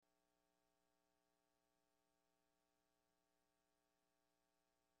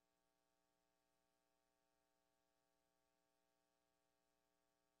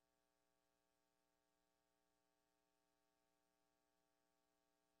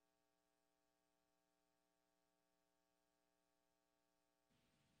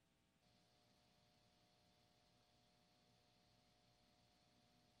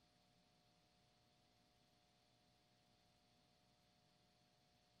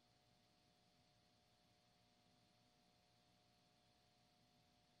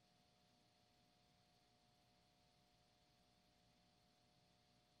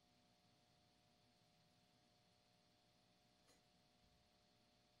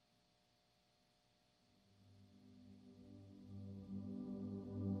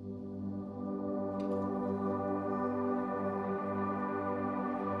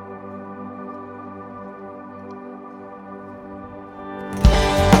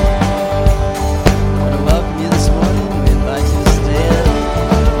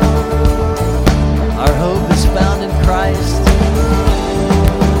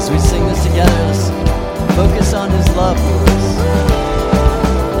love for us.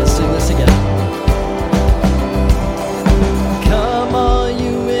 Let's sing this together. Come all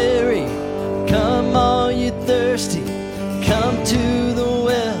you weary, come all you thirsty, come to the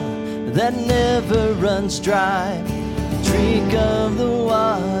well that never runs dry. Drink of the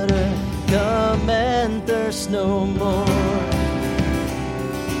water, come and thirst no more.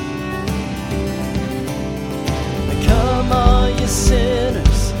 Come all you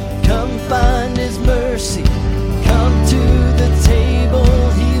sinners, come find His mercy. Come to the table,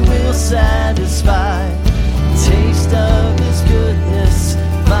 He will satisfy. Taste of His goodness,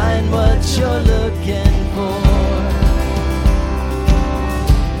 find what you're looking for.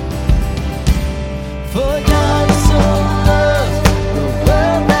 For God so loved the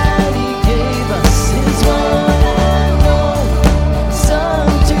world that He gave us His one and only Son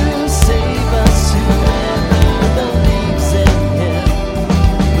to save us. Whoever believes in Him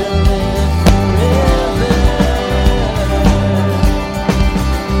will live forever.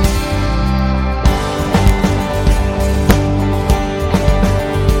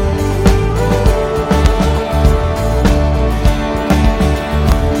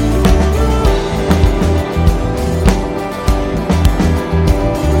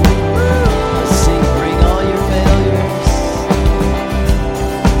 Sing, bring all your failures.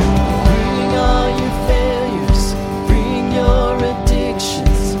 Bring all your failures. Bring your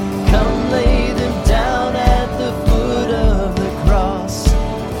addictions. Come lay them down at the foot of the cross.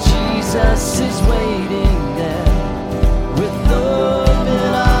 Jesus is waiting there with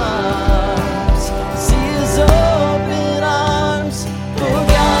open arms. See His open arms. For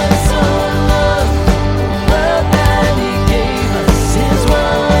God so loved the world that He gave us His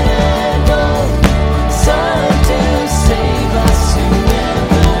one and only Son to save us.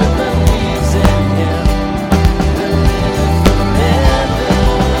 Whoever believes in Him will live forever.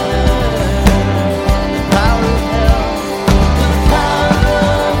 The power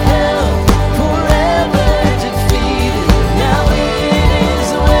of hell forever defeated. Now it is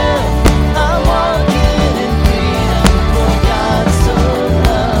well. I'm walking in freedom. For God so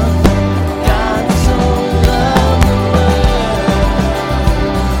loved the world.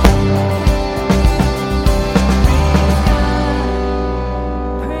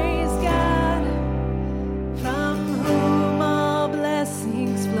 Praise God, from whom all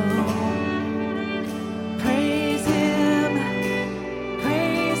blessings flow. Praise Him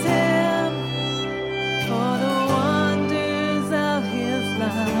for the wonders of His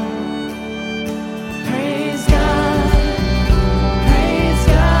love. Praise God,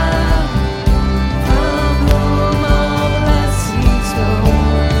 from whom all blessings flow.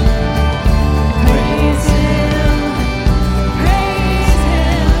 Praise Him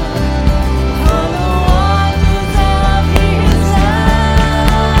for the wonders of His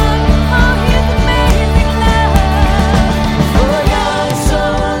love. Oh, His amazing love. For God so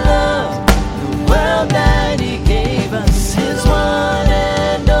loved the world that He gave us His one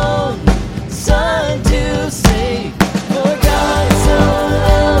and only Son to save. For God so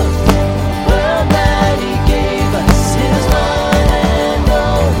loved the world that He gave us His one and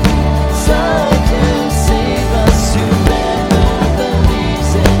only Son to save us. Whoever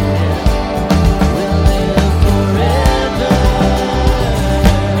believes in Him will live forever.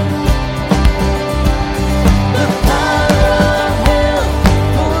 The power of hell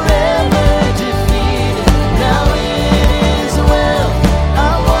forever defeated. Now it is well.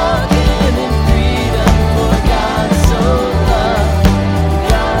 I'm walking in freedom. For God so loved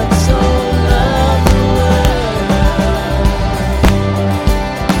the world.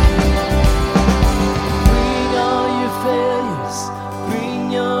 Bring all your failures,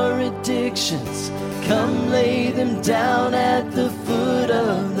 bring your addictions. Come lay them down at the foot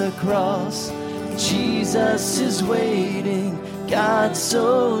of the cross. Jesus is waiting. God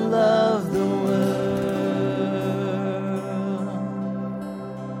so loved the world.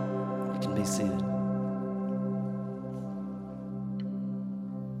 You can be seated.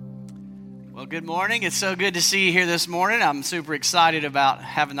 Well, good morning. It's so good to see you here this morning. I'm super excited about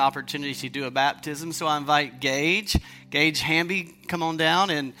having the opportunity to do a baptism, so I invite Gage Hamby, come on down,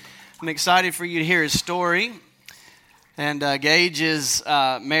 and I'm excited for you to hear his story. And Gage is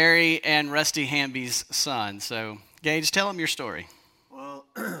Mary and Rusty Hamby's son. So, Gage, tell him your story. Well,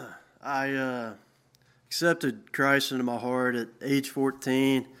 I accepted Christ into my heart at age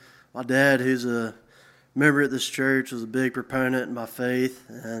 14. My dad, who's a member at this church, was a big proponent in my faith.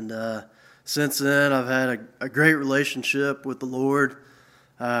 And since then, I've had a great relationship with the Lord.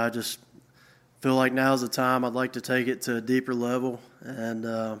 I just feel like now's the time I'd like to take it to a deeper level.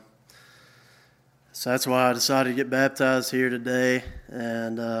 And so that's why I decided to get baptized here today.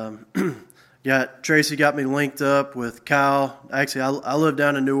 And Tracy got me linked up with Kyle. Actually, I live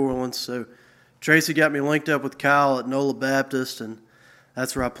down in New Orleans, so Tracy got me linked up with Kyle at NOLA Baptist, and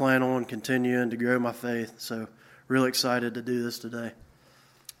that's where I plan on continuing to grow my faith. So really excited to do this today.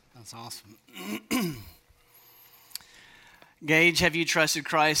 That's awesome. Gage, have you trusted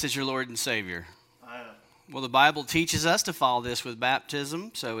Christ as your Lord and Savior? I have. Well, the Bible teaches us to follow this with baptism,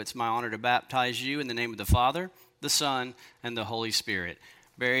 so it's my honor to baptize you in the name of the Father, the Son, and the Holy Spirit,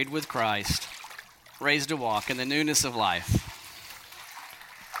 buried with Christ, raised to walk in the newness of life.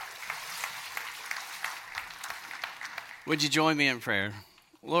 Would you join me in prayer?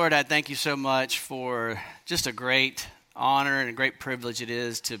 Lord, I thank you so much for just a great honor and a great privilege it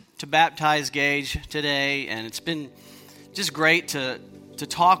is to baptize Gage today, and it's been just great to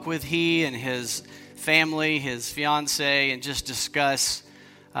talk with he and his family, his fiance, and just discuss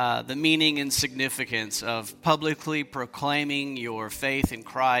the meaning and significance of publicly proclaiming your faith in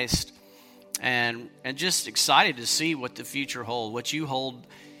Christ, and just excited to see what the future holds, what you hold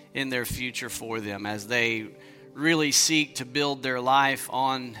in their future for them as they really seek to build their life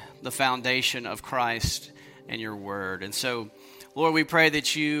on the foundation of Christ and your word. And so, Lord, we pray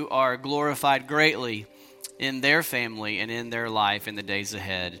that you are glorified greatly in their family and in their life in the days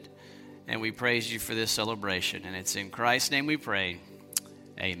ahead. And we praise you for this celebration. And it's in Christ's name we pray.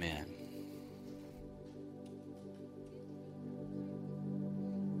 Amen.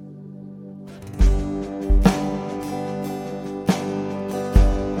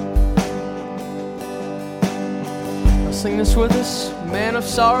 Sing this with us. Man of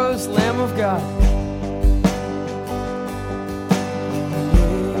sorrows, Lamb of God.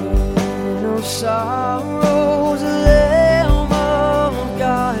 Man of sorrows, Lamb of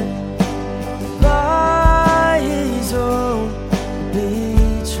God. By his own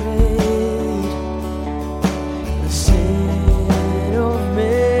betrayed. The sin of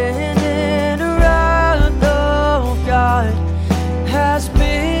man and wrath of God has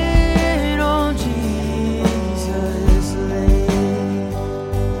been on Jesus laid.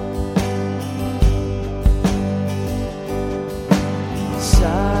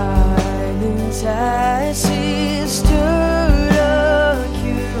 Silent as he stood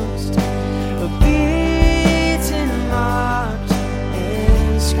accused, beaten, mocked,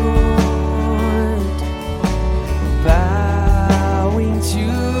 and scorned, bowing to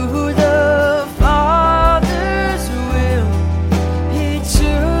the Father's will, he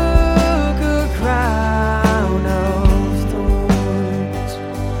took a crown of thorns.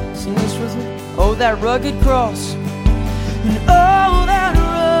 Sing this with me. Oh, that rugged cross, and oh, that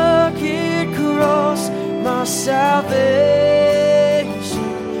rugged cross, my salvation,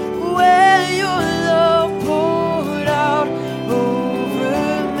 where your love poured out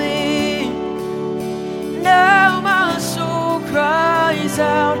over me. Now my soul cries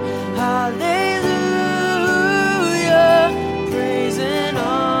out, hallelujah, praise and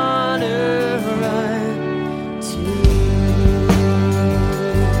honor unto you.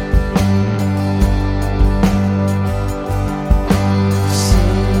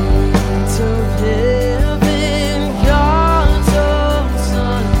 Saints of heaven, God's own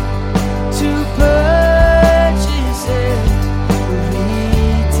Son, to purchase and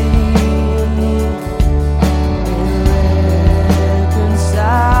redeem and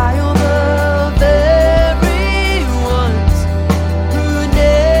reconcile the very ones who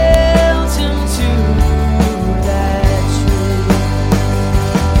nailed him to that tree.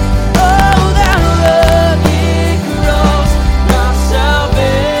 Oh, that rugged cross, my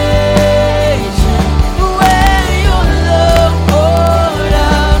salvation, where your love poured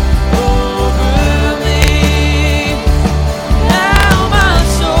out over me. Now my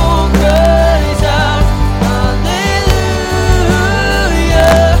soul cries out, hallelujah,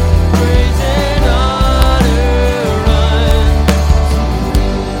 praise and honor unto you.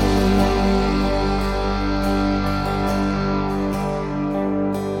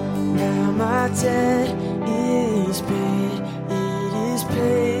 Now my debt is paid, it is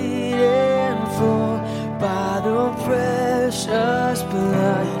paid in full by the precious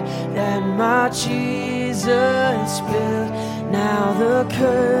blood that my Jesus spilled. Now the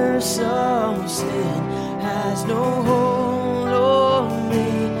curse of sin has no hold on me.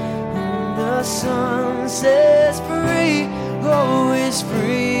 Whom the Son sets free, oh, is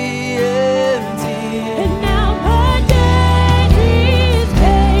free indeed. And now my debt is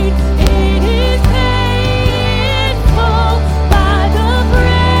paid, it is paid in full by the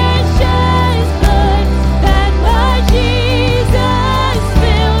precious blood that my Jesus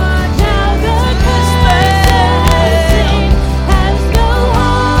spilled. Now the curse of sin has no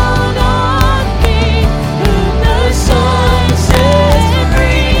hold on me. Whom the Son sets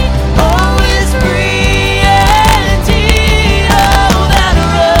free, oh, is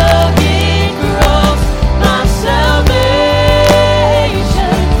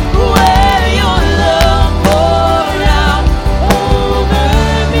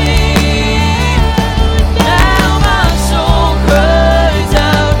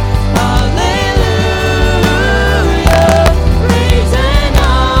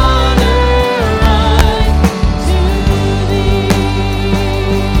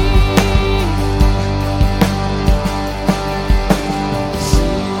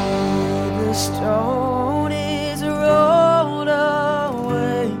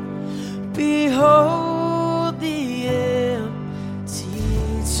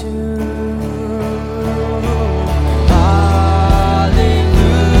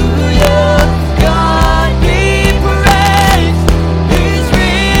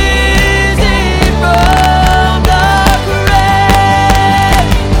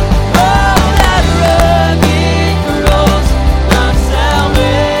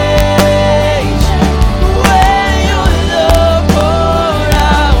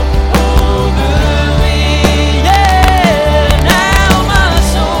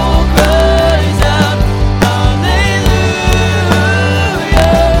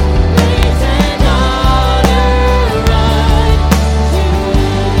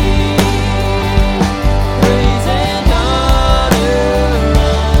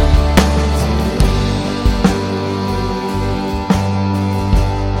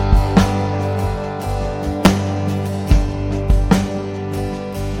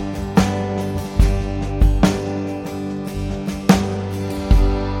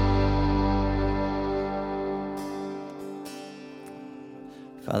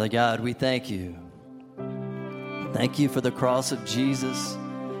Father God, we thank you. Thank you for the cross of Jesus.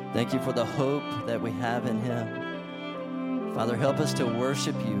 Thank you for the hope that we have in him. Father, help us to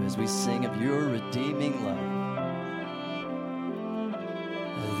worship you as we sing of your redeeming love.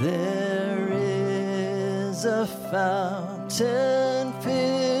 There is a fountain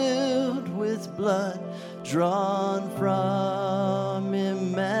filled with blood drawn from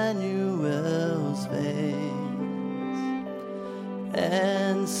Emmanuel's veins,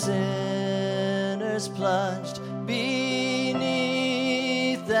 and sinners plunged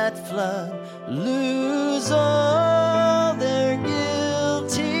beneath that flood lose all their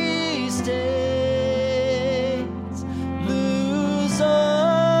guilty stains, lose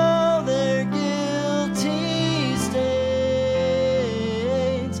all their guilty stains,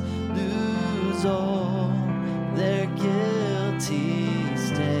 lose all their guilty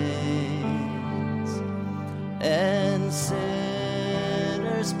stains, and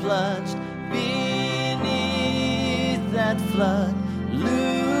sinners plunged beneath that flood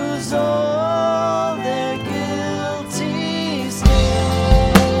lose all their guilty stains.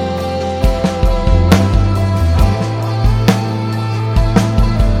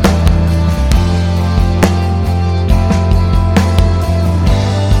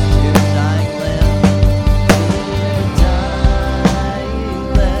 Dear dying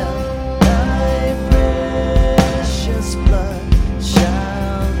Lamb, thy precious blood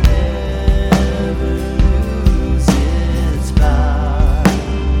shall never lose its power,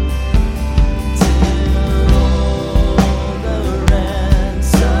 till all the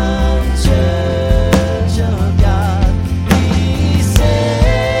ransomed church of God be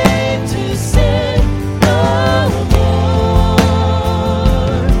saved to sin no more,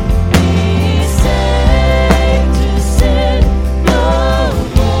 be saved to sin no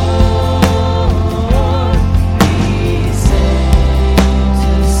more, be saved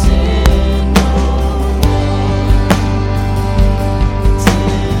to sin no more,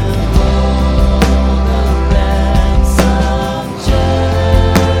 till all the ransomed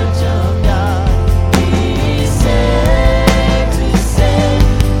church of God be saved to sin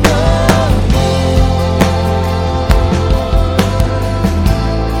no more.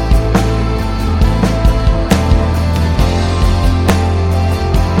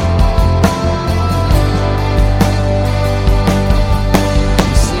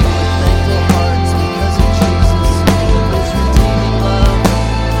 Sing with thankful hearts because of Jesus, because of his redeeming love.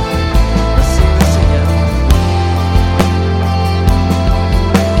 Let's sing this together.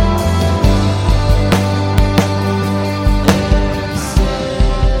 Ever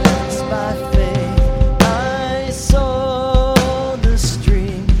since by faith I saw the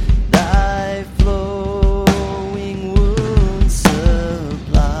stream, thy flowing wounds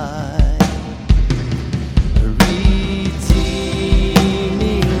supply,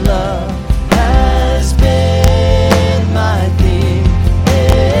 redeeming love has been my theme,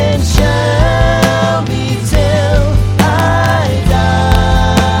 and shall be till I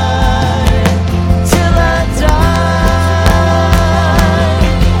die, till I die,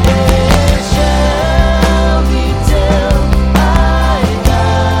 and shall be till I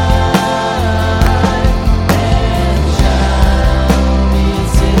die, and shall be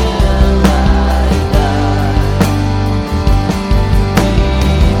till I die.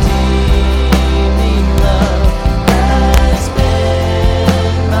 Redeeming love has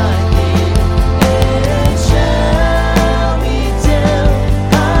been my theme, and shall be till I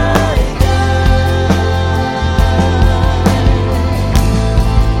die,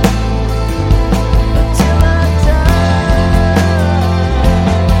 till I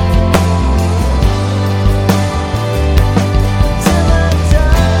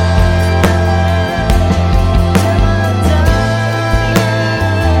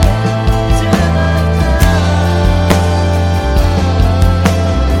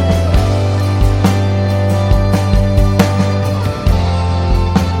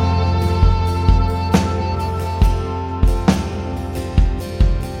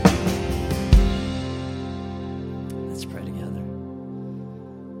Let's pray together.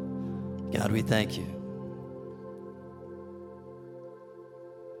 God, we thank you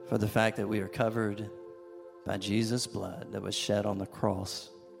for the fact that we are covered by Jesus' blood that was shed on the cross.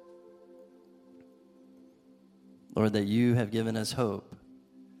 Lord, that you have given us hope.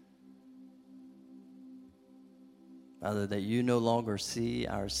 Father, that you no longer see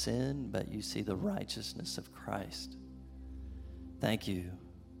our sin, but you see the righteousness of Christ. Thank you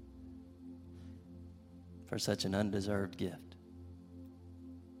for such an undeserved gift.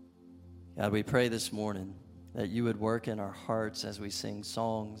 God, we pray this morning that you would work in our hearts as we sing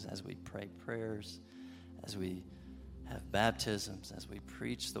songs, as we pray prayers, as we have baptisms, as we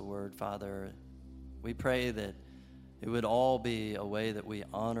preach the word, Father, we pray that it would all be a way that we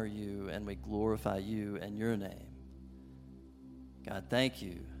honor you and we glorify you and your name. God, thank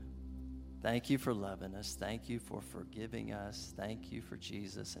you. Thank you for loving us. Thank you for forgiving us. Thank you for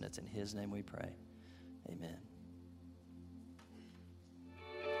Jesus, and it's in his name we pray. Amen.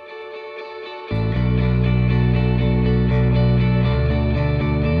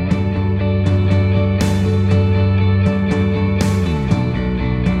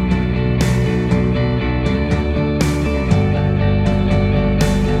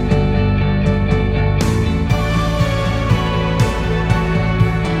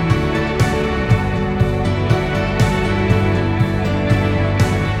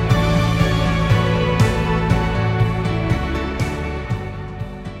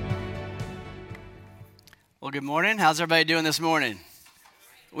 Good morning. How's everybody doing this morning?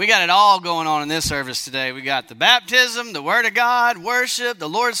 We got it all going on in this service today. We got the baptism, the Word of God, worship, the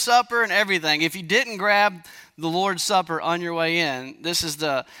Lord's Supper, and everything. If you didn't grab the Lord's Supper on your way in, this is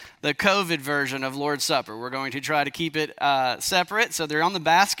the COVID version of Lord's Supper. We're going to try to keep it separate. So they're on the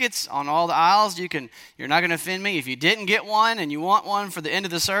baskets on all the aisles. You're not going to offend me. If you didn't get one and you want one for the end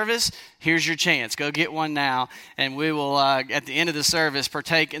of the service, here's your chance. Go get one now, and we will, at the end of the service,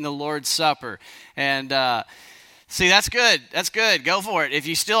 partake in the Lord's Supper. And see, that's good. That's good. Go for it. If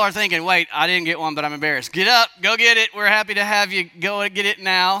you still are thinking, wait, I didn't get one, but I'm embarrassed, get up, go get it. We're happy to have you go get it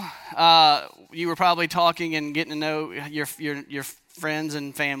now. You were probably talking and getting to know your friends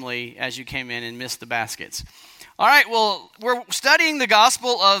and family as you came in and missed the baskets. All right, well, we're studying the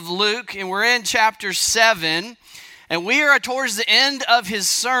Gospel of Luke, and we're in chapter 7, and we are towards the end of his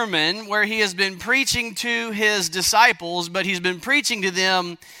sermon where he has been preaching to his disciples, but he's been preaching to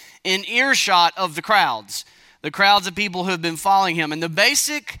them in earshot of the crowds of people who have been following him. And the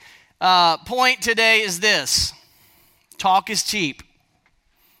basic point today is this: talk is cheap.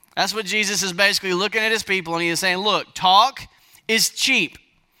 That's what Jesus is basically looking at his people, and he is saying, look, talk is cheap.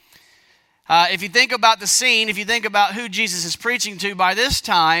 If you think about the scene, if you think about who Jesus is preaching to by this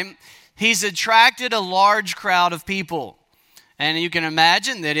time, he's attracted a large crowd of people. And you can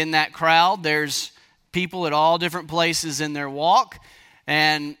imagine that in that crowd, there's people at all different places in their walk.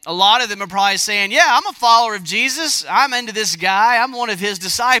 And a lot of them are probably saying, yeah, I'm a follower of Jesus. I'm into this guy. I'm one of his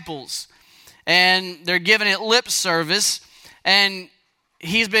disciples. And they're giving it lip service. And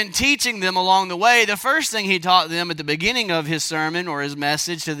he's been teaching them along the way. The first thing he taught them at the beginning of his sermon or his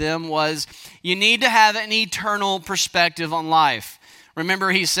message to them was, you need to have an eternal perspective on life. Remember,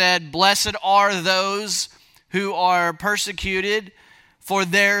 he said, blessed are those who are persecuted, for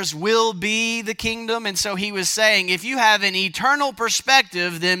theirs will be the kingdom. And so he was saying, if you have an eternal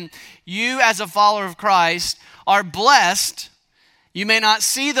perspective, then you as a follower of Christ are blessed. You may not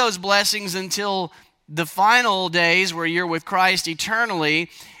see those blessings until the final days where you're with Christ eternally.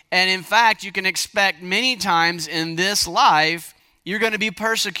 And in fact, you can expect many times in this life, you're going to be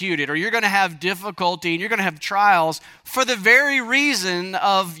persecuted, or you're going to have difficulty, and you're going to have trials for the very reason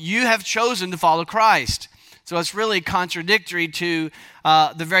of you have chosen to follow Christ. So it's really contradictory to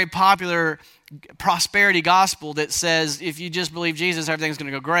the very popular prosperity gospel that says if you just believe Jesus, everything's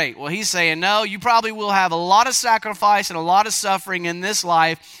going to go great. Well, he's saying, no, you probably will have a lot of sacrifice and a lot of suffering in this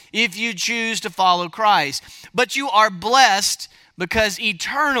life if you choose to follow Christ. But you are blessed because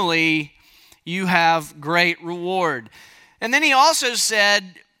eternally you have great reward. And then he also said,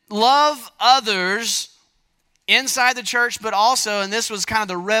 love others inside the church, but also, and this was kind of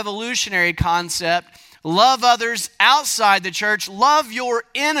the revolutionary concept, love others outside the church. Love your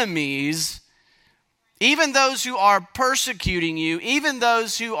enemies, even those who are persecuting you, even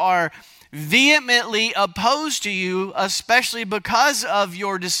those who are vehemently opposed to you, especially because of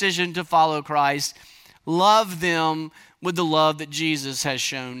your decision to follow Christ. Love them with the love that Jesus has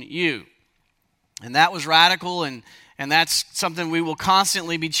shown you. And that was radical, and that's something we will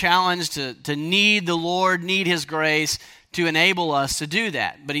constantly be challenged to need the Lord, need his grace to enable us to do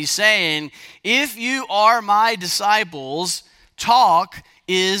that. But he's saying, if you are my disciples, talk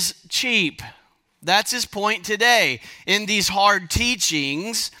is cheap. That's his point today. In these hard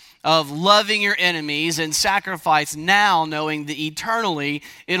teachings of loving your enemies and sacrifice now, knowing that eternally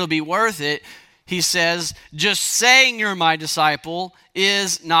it'll be worth it, he says, just saying you're my disciple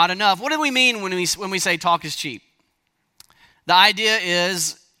is not enough. What do we mean when we say talk is cheap? The idea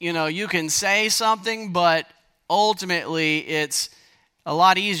is, you can say something, but ultimately it's a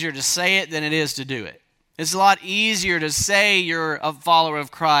lot easier to say it than it is to do it. It's a lot easier to say you're a follower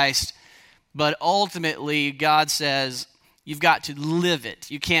of Christ, but ultimately God says you've got to live it.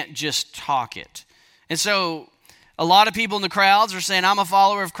 You can't just talk it. And so A lot of people in the crowds are saying, I'm a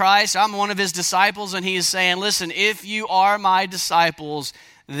follower of Christ, I'm one of his disciples, and he is saying, listen, if you are my disciples,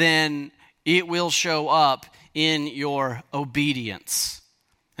 then it will show up in your obedience.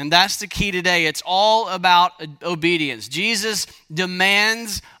 And that's the key today. It's all about obedience. Jesus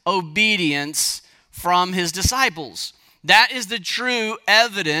demands obedience from his disciples. That is the true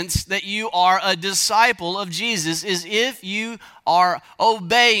evidence that you are a disciple of Jesus, is if you are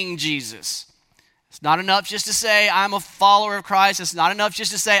obeying Jesus. It's not enough just to say, I'm a follower of Christ. It's not enough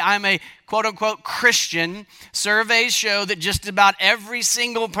just to say, I'm a quote-unquote Christian. Surveys show that just about every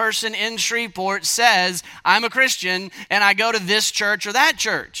single person in Shreveport says, I'm a Christian, and I go to this church or that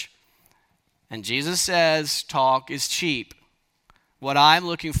church. And Jesus says, talk is cheap. What I'm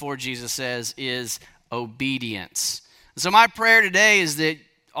looking for, Jesus says, is obedience. So my prayer today is that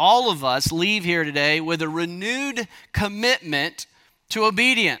all of us leave here today with a renewed commitment to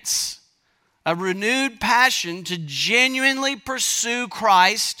obedience, a renewed passion to genuinely pursue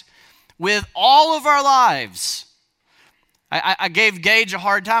Christ with all of our lives. I gave Gage a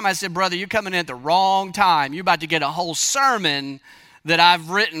hard time. I said, brother, you're coming in at the wrong time. You're about to get a whole sermon that I've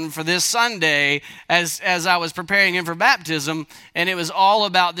written for this Sunday as I was preparing him for baptism, and it was all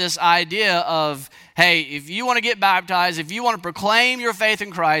about this idea of, hey, if you want to get baptized, if you want to proclaim your faith in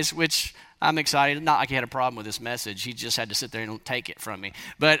Christ, which I'm excited, not like he had a problem with this message, he just had to sit there and take it from me.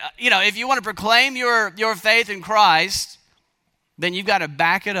 But, if you want to proclaim your faith in Christ, then you've got to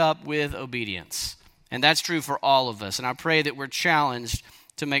back it up with obedience. And that's true for all of us. And I pray that we're challenged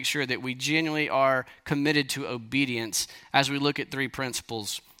to make sure that we genuinely are committed to obedience as we look at 3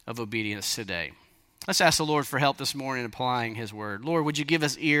 principles of obedience today. Let's ask the Lord for help this morning in applying his word. Lord, would you give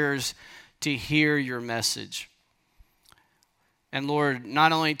us ears to hear your message? And Lord,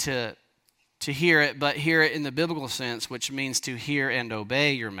 not only to hear it, but hear it in the biblical sense, which means to hear and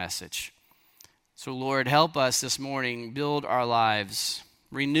obey your message. So Lord, help us this morning build our lives,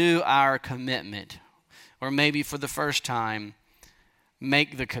 renew our commitment, or maybe for the first time,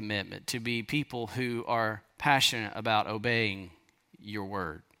 make the commitment to be people who are passionate about obeying your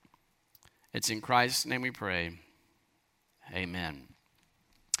word. It's in Christ's name we pray. Amen.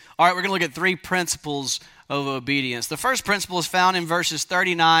 All right, we're going to look at 3 principles of obedience. The first principle is found in verses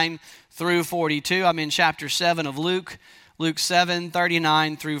 39 through 42. I'm in chapter 7 of Luke, Luke 7,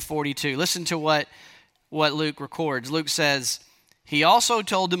 39 through 42. Listen to what Luke records. Luke says, he also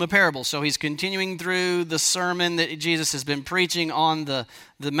told them a parable. So he's continuing through the sermon that Jesus has been preaching on the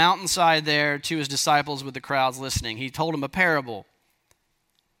mountainside there to his disciples with the crowds listening. He told them a parable.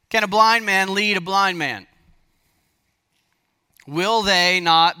 Can a blind man lead a blind man? Will they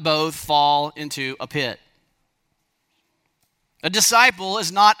not both fall into a pit? A disciple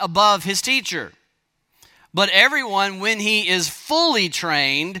is not above his teacher, but everyone, when he is fully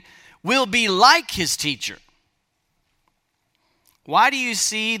trained, will be like his teacher. Why do you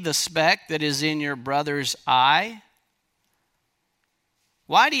see the speck that is in your brother's eye?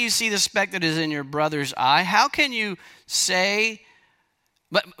 Why do you see the speck that is in your brother's eye? How can you say,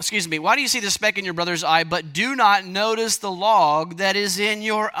 why do you see the speck in your brother's eye, but do not notice the log that is in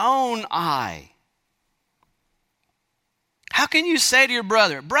your own eye? How can you say to your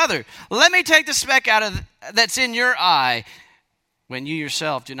brother, let me take the speck out of that's in your eye, when you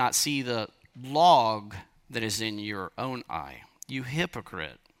yourself do not see the log that is in your own eye? You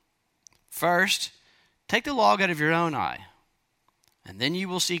hypocrite. First, take the log out of your own eye, and then you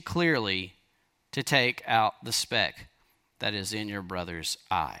will see clearly to take out the speck that is in your brother's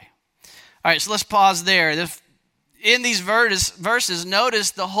eye. All right, so let's pause there. In these verses,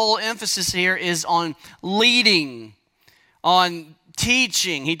 notice the whole emphasis here is on leading, on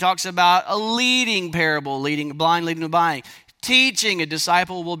teaching. He talks about a leading parable, leading the blind, leading the blind. Teaching, a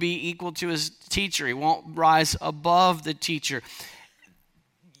disciple will be equal to his teacher. He won't rise above the teacher.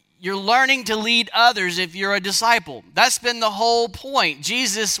 You're learning to lead others if you're a disciple. That's been the whole point.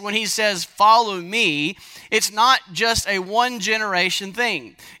 Jesus, when he says, follow me, it's not just a one-generation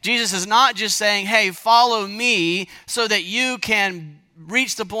thing. Jesus is not just saying, hey, follow me so that you can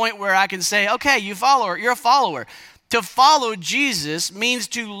reach the point where I can say, okay, you're a follower. To follow Jesus means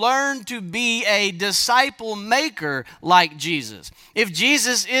to learn to be a disciple maker like Jesus. If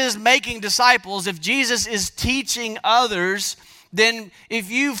Jesus is making disciples, if Jesus is teaching others, then if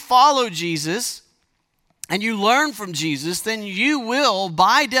you follow Jesus and you learn from Jesus, then you will,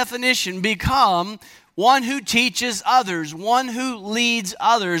 by definition, become one who teaches others, one who leads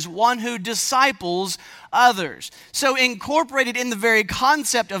others, one who disciples others. So incorporated in the very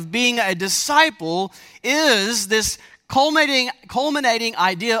concept of being a disciple is this culminating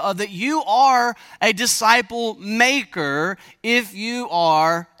idea of that you are a disciple maker if you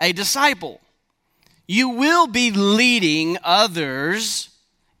are a disciple. You will be leading others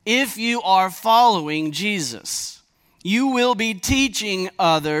if you are following Jesus. You will be teaching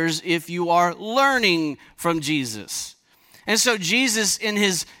others if you are learning from Jesus. And so Jesus, in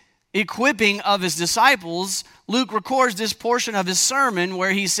his equipping of his disciples, Luke records this portion of his sermon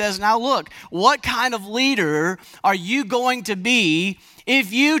where he says, now look, what kind of leader are you going to be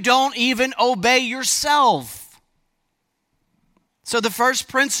if you don't even obey yourself? So the first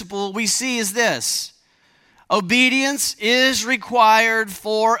principle we see is this: obedience is required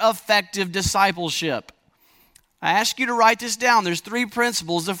for effective discipleship. I ask you to write this down. There's 3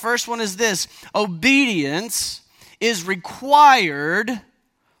 principles. The first one is this: obedience is required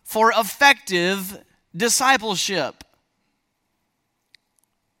for effective discipleship.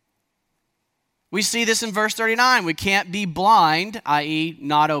 We see this in verse 39. We can't be blind, i.e.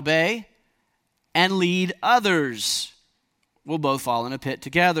 not obey, and lead others. We'll both fall in a pit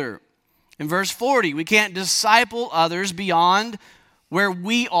together. In verse 40, we can't disciple others beyond where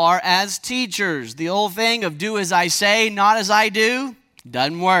we are as teachers. The old thing of do as I say, not as I do,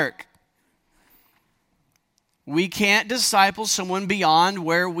 doesn't work. We can't disciple someone beyond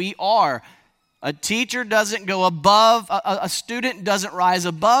where we are. A teacher doesn't go above, a student doesn't rise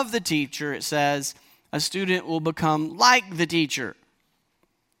above the teacher. It says a student will become like the teacher.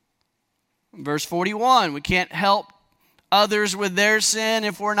 Verse 41, we can't help others with their sin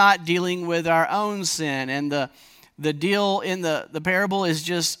if we're not dealing with our own sin. And the deal in the parable is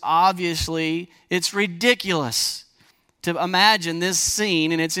just obviously, it's ridiculous to imagine this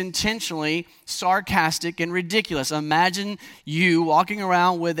scene, and it's intentionally sarcastic and ridiculous. Imagine you walking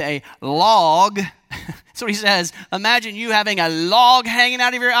around with a log. That's what he says. Imagine you having a log hanging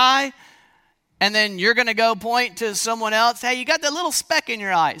out of your eye, and then you're going to go point to someone else. Hey, you got that little speck in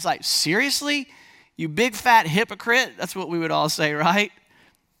your eye. It's like, seriously? You big fat hypocrite? That's what we would all say, right?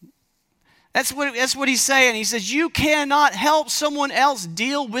 That's what he's saying. He says, you cannot help someone else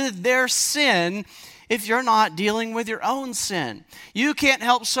deal with their sin if you're not dealing with your own sin. You can't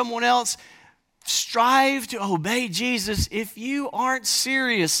help someone else strive to obey Jesus if you aren't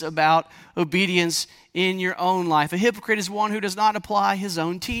serious about obedience in your own life. A hypocrite is one who does not apply his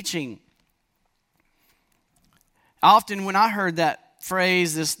own teaching. Often when I heard that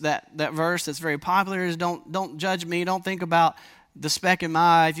phrase, that verse that's very popular is don't judge me, don't think about the speck in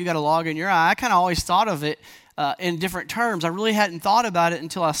my eye if you got a log in your eye. I kind of always thought of it in different terms. I really hadn't thought about it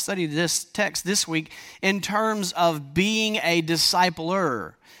until I studied this text this week in terms of being a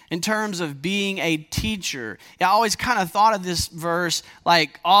discipler, in terms of being a teacher. I always kind of thought of this verse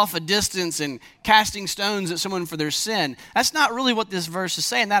like off a distance and casting stones at someone for their sin. That's not really what this verse is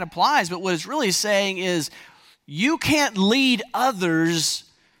saying. That applies, but what it's really saying is you can't lead others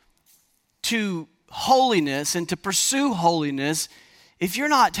to holiness and to pursue holiness if you're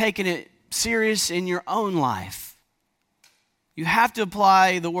not taking it serious in your own life. You have to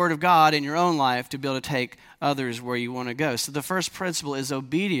apply the Word of God in your own life to be able to take others where you want to go. So the first principle is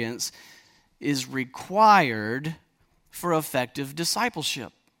obedience is required for effective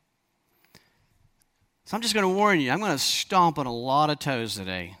discipleship. So I'm just going to warn you, I'm going to stomp on a lot of toes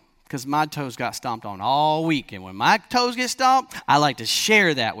today because my toes got stomped on all week. And when my toes get stomped, I like to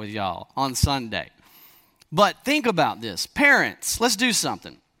share that with y'all on Sunday. But think about this. Parents, let's do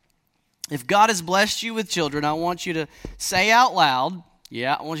something. If God has blessed you with children, I want you to say out loud,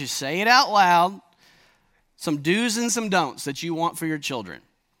 I want you to say it out loud, some do's and some don'ts that you want for your children.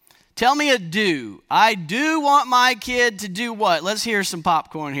 Tell me a do. I do want my kid to do what? Let's hear some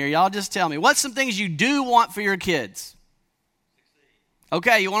popcorn here. Y'all just tell me. What's some things you do want for your kids?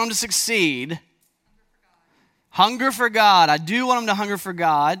 Okay, you want them to succeed. Hunger for God. I do want them to hunger for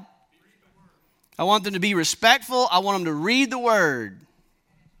God. I want them to be respectful. I want them to read the Word.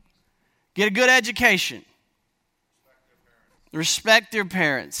 Get a good education. Respect their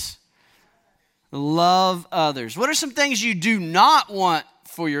parents. Love others. What are some things you do not want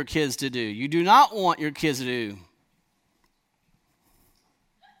for your kids to do? You do not want your kids to do.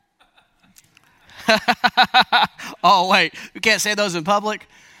 Oh, wait. We can't say those in public?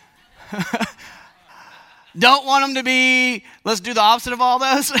 Don't want them to be, let's do the opposite of all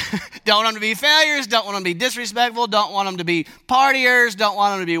those. Don't want them to be failures. Don't want them to be disrespectful. Don't want them to be partiers. Don't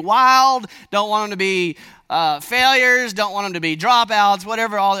want them to be wild. Don't want them to be failures. Don't want them to be dropouts,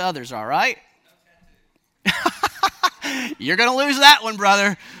 whatever all the others are, right? You're going to lose that one,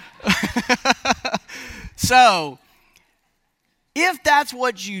 brother. So, if that's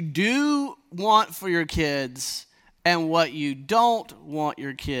what you do want for your kids and what you don't want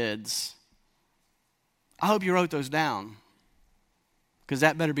your kids, I hope you wrote those down, because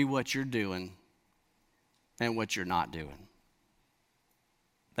that better be what you're doing and what you're not doing.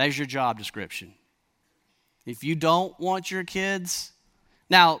 There's your job description. If you don't want your kids,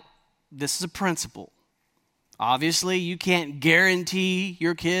 now, this is a principle. Obviously, you can't guarantee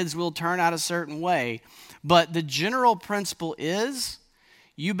your kids will turn out a certain way, but the general principle is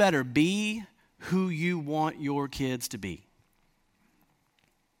you better be who you want your kids to be.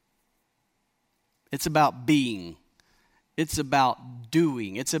 It's about being. It's about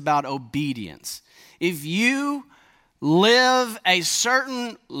doing. It's about obedience. If you live a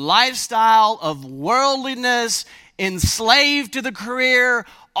certain lifestyle of worldliness, enslaved to the career,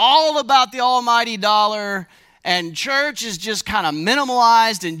 all about the almighty dollar, and church is just kind of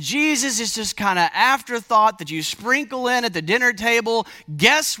minimalized, and Jesus is just kind of afterthought that you sprinkle in at the dinner table,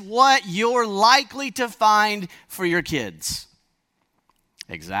 guess what you're likely to find for your kids?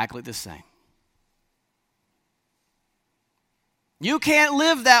 Exactly the same. You can't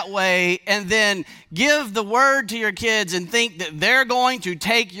live that way and then give the word to your kids and think that they're going to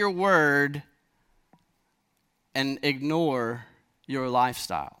take your word and ignore your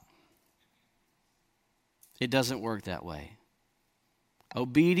lifestyle. It doesn't work that way.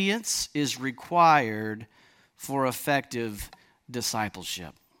 Obedience is required for effective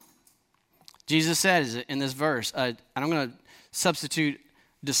discipleship. Jesus says in this verse, and I'm going to substitute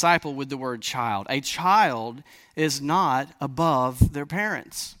disciple with the word child. A child is not above their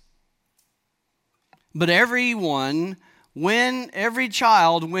parents. But every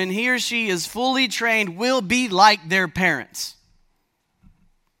child, when he or she is fully trained, will be like their parents.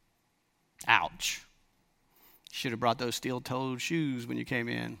 Ouch. Should have brought those steel-toed shoes when you came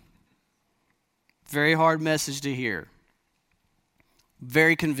in. Very hard message to hear.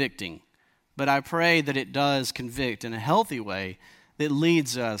 Very convicting. But I pray that it does convict in a healthy way that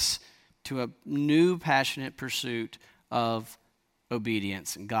leads us to a new passionate pursuit of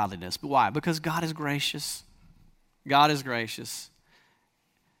obedience and godliness. But why? Because God is gracious. God is gracious.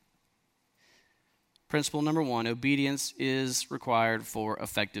 Principle number 1, obedience is required for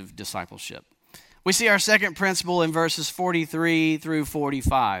effective discipleship. We see our second principle in verses 43 through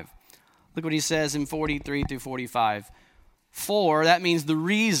 45. Look what he says in 43 through 45. For, that means the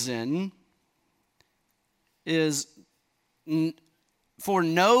reason, is for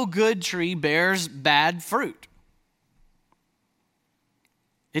no good tree bears bad fruit.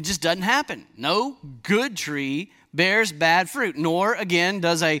 It just doesn't happen. No good tree bears bad fruit, nor, again,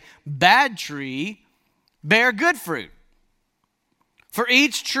 does a bad tree bear good fruit. For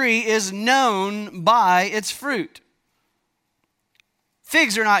each tree is known by its fruit.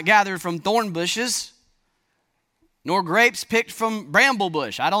 Figs are not gathered from thorn bushes, nor grapes picked from bramble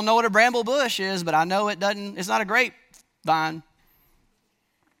bush. I don't know what a bramble bush is, but I know it's not a grapevine.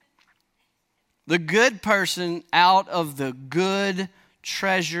 The good person out of the good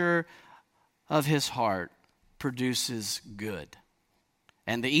treasure of his heart produces good.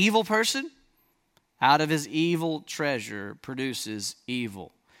 And the evil person out of his evil treasure produces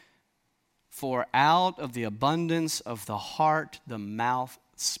evil. For out of the abundance of the heart, the mouth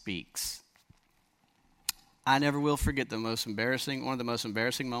speaks. I never will forget one of the most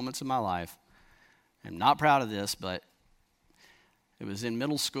embarrassing moments of my life. I'm not proud of this, but it was in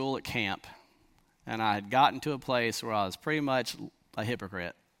middle school at camp. And I had gotten to a place where I was pretty much a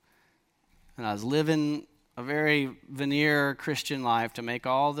hypocrite. And I was living a very veneer Christian life to make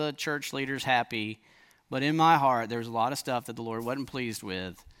all the church leaders happy. But in my heart, there was a lot of stuff that the Lord wasn't pleased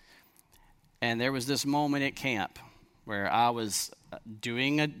with. And there was this moment at camp where I was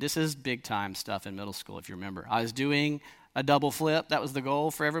this is big time stuff in middle school, if you remember. I was doing a double flip. That was the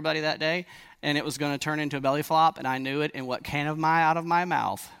goal for everybody that day. And it was going to turn into a belly flop, and I knew it. And what came out of my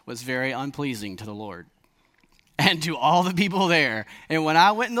mouth was very unpleasing to the Lord and to all the people there. And when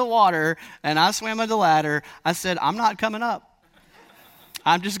I went in the water and I swam with the ladder, I said, I'm not coming up.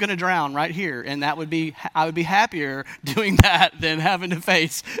 I'm just going to drown right here. And I would be happier doing that than having to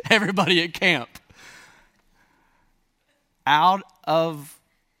face everybody at camp. Out of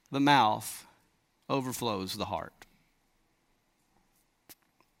the mouth overflows the heart.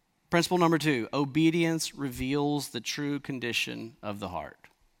 Principle number 2, obedience reveals the true condition of the heart.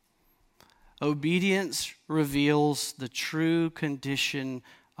 Obedience reveals the true condition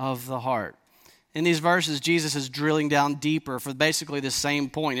of the heart. In these verses, Jesus is drilling down deeper for basically the same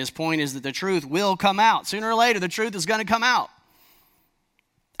point. His point is that the truth will come out. Sooner or later, the truth is going to come out.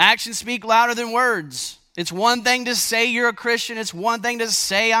 Actions speak louder than words. It's one thing to say you're a Christian. It's one thing to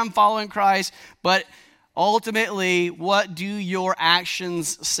say I'm following Christ. But ultimately, what do your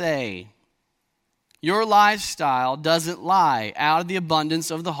actions say? Your lifestyle doesn't lie. Out of the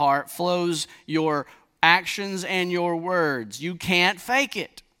abundance of the heart flows your actions and your words. You can't fake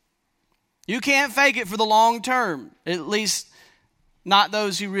it. You can't fake it for the long term, at least not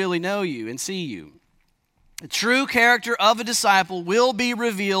those who really know you and see you. The true character of a disciple will be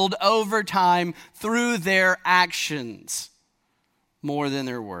revealed over time through their actions more than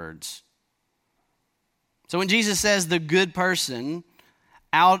their words. So when Jesus says the good person,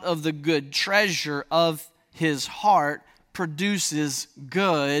 out of the good treasure of his heart produces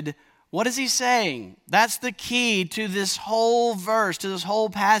good, what is he saying? That's the key to this whole verse, to this whole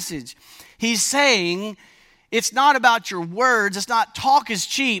passage. He's saying it's not about your words, it's not talk is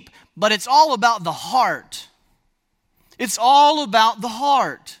cheap, but it's all about the heart. It's all about the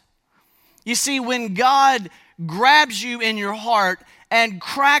heart. You see, when God grabs you in your heart and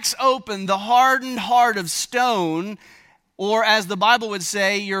cracks open the hardened heart of stone, or as the Bible would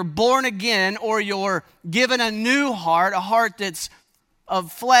say, you're born again, or you're given a new heart, a heart that's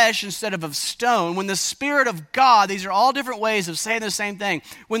of flesh instead of stone. When the Spirit of God, these are all different ways of saying the same thing.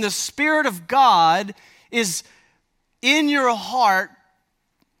 When the Spirit of God is in your heart,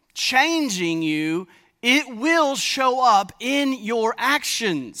 changing you, it will show up in your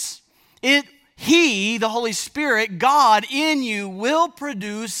actions. He, the Holy Spirit, God in you, will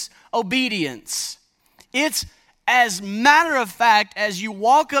produce obedience. It's as matter of fact, as you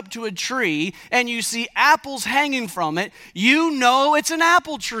walk up to a tree and you see apples hanging from it, you know it's an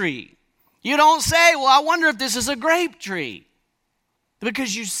apple tree. You don't say, well, I wonder if this is a grape tree,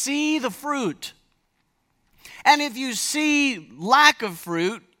 because you see the fruit. And if you see lack of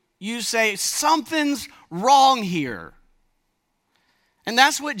fruit, you say, something's wrong here. And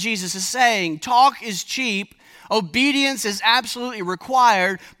that's what Jesus is saying. Talk is cheap. Obedience is absolutely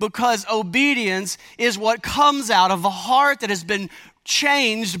required, because obedience is what comes out of a heart that has been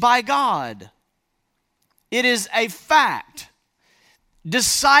changed by God. It is a fact.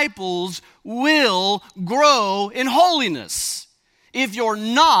 Disciples will grow in holiness. If you're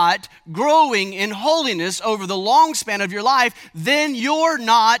not growing in holiness over the long span of your life, then you're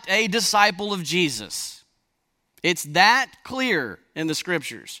not a disciple of Jesus. It's that clear in the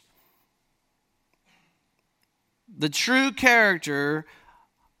Scriptures. The true character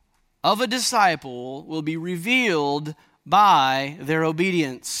of a disciple will be revealed by their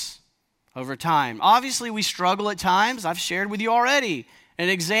obedience over time. Obviously, we struggle at times. I've shared with you already an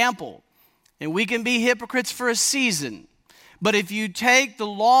example. And we can be hypocrites for a season. But if you take the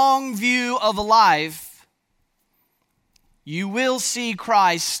long view of a life, you will see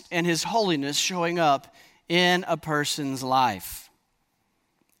Christ and His holiness showing up in a person's life.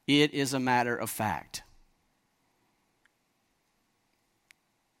 It is a matter of fact.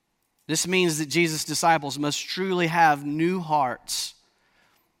 This means that Jesus' disciples must truly have new hearts,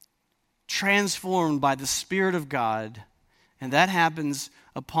 transformed by the Spirit of God, and that happens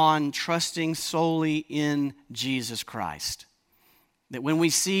upon trusting solely in Jesus Christ. That when we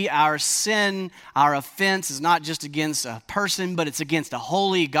see our sin, our offense is not just against a person, but it's against a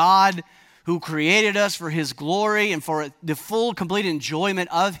holy God who created us for His glory and for the full, complete enjoyment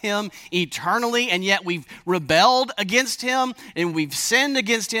of Him eternally, and yet we've rebelled against Him and we've sinned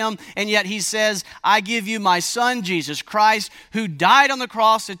against Him, and yet He says, I give you my Son, Jesus Christ, who died on the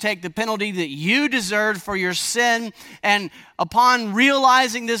cross to take the penalty that you deserved for your sin, and upon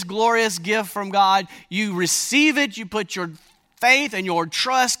realizing this glorious gift from God, you receive it, you put your faith and your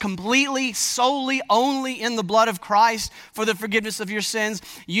trust completely, solely, only in the blood of Christ for the forgiveness of your sins.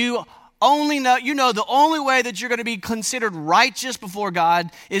 You know the only way that you're going to be considered righteous before God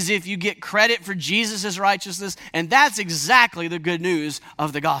is if you get credit for Jesus' righteousness, and that's exactly the good news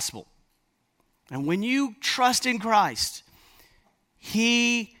of the gospel. And when you trust in Christ,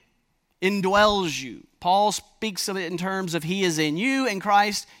 He indwells you. Paul speaks of it in terms of He is in you, in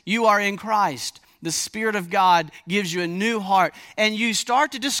Christ, you are in Christ. The Spirit of God gives you a new heart, and you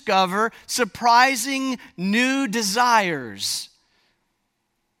start to discover surprising new desires.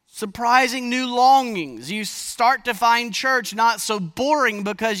 Surprising new longings. You start to find church not so boring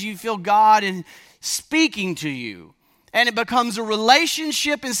because you feel God in speaking to you. And it becomes a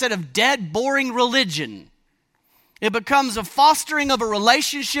relationship instead of dead, boring religion. It becomes a fostering of a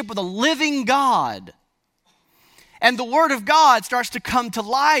relationship with a living God. And the Word of God starts to come to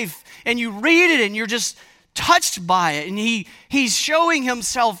life. And you read it and you're just touched by it, and he's showing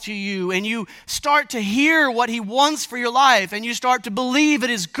Himself to you, and you start to hear what He wants for your life, and you start to believe it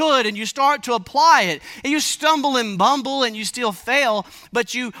is good, and you start to apply it, and you stumble and bumble and you still fail,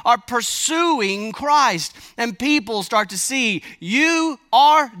 but you are pursuing Christ, and people start to see you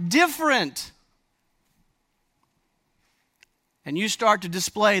are different. And you start to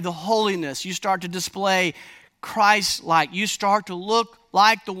display the holiness, you start to display Christ-like, you start to look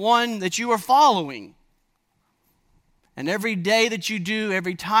like the one that you are following. And every day that you do,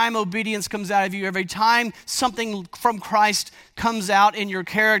 every time obedience comes out of you, every time something from Christ comes out in your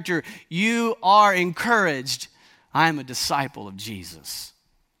character, you are encouraged. I am a disciple of Jesus.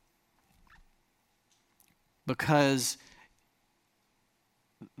 Because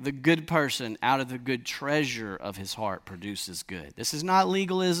the good person out of the good treasure of his heart produces good. This is not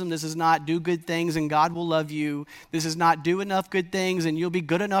legalism. This is not do good things and God will love you. This is not do enough good things and you'll be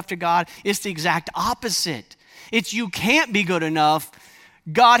good enough to God. It's the exact opposite. It's you can't be good enough.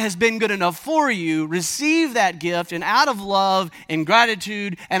 God has been good enough for you. Receive that gift, and out of love and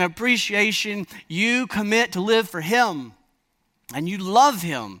gratitude and appreciation, you commit to live for Him. And you love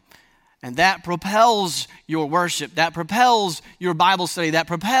Him. And that propels your worship. That propels your Bible study. That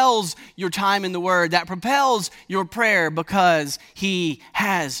propels your time in the Word. That propels your prayer, because He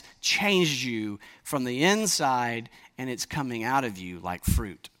has changed you from the inside and it's coming out of you like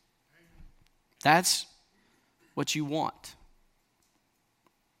fruit. That's what you want,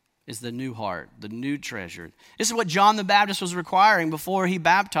 is the new heart, the new treasure. This is what John the Baptist was requiring before he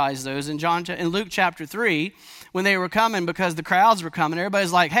baptized those in Luke chapter 3, when they were coming, because the crowds were coming.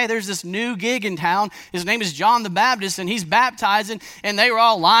 Everybody's like, hey, there's this new gig in town. His name is John the Baptist, and he's baptizing, and they were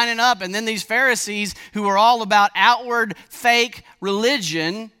all lining up. And then these Pharisees, who were all about outward fake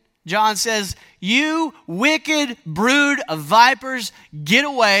religion, John says, you wicked brood of vipers, get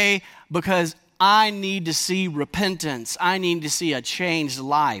away, because I need to see repentance. I need to see a changed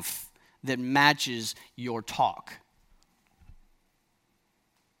life that matches your talk.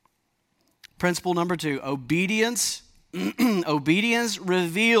 Principle number 2, obedience. Obedience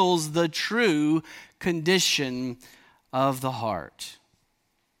reveals the true condition of the heart.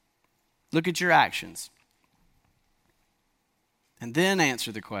 Look at your actions. And then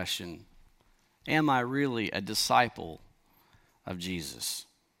answer the question, am I really a disciple of Jesus?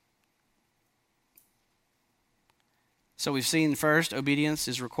 So we've seen, first, obedience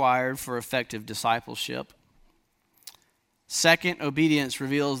is required for effective discipleship. Second, obedience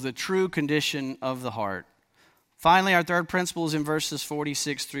reveals the true condition of the heart. Finally, our third principle is in verses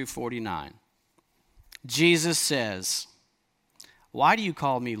 46 through 49. Jesus says, why do you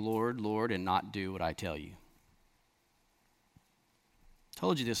call me Lord, Lord, and not do what I tell you?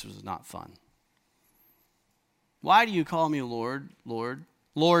 Told you this was not fun. Why do you call me Lord, Lord?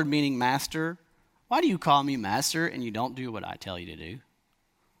 Lord meaning master. Why do you call me master and you don't do what I tell you to do?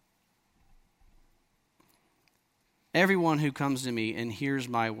 Everyone who comes to me and hears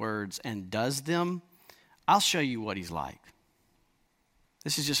my words and does them, I'll show you what he's like.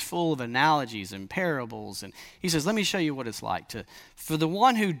 This is just full of analogies and parables. And he says, let me show you what it's like. For the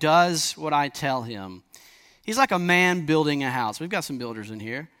one who does what I tell him, he's like a man building a house. We've got some builders in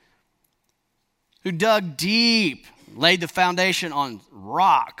here. Who dug deep, laid the foundation on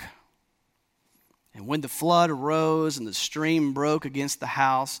rock. And when the flood arose and the stream broke against the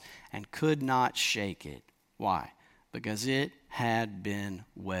house and could not shake it. Why? Because it had been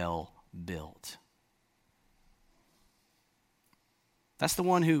well built. That's the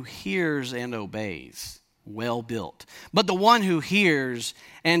one who hears and obeys. Well built. But the one who hears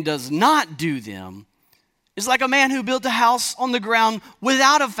and does not do them is like a man who built a house on the ground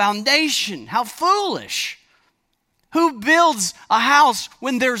without a foundation. How foolish. Who builds a house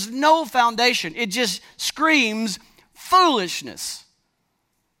when there's no foundation? It just screams foolishness.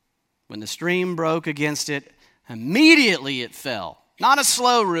 When the stream broke against it, immediately it fell. Not a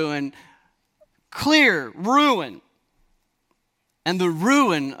slow ruin, clear ruin. And the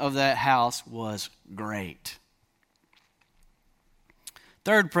ruin of that house was great.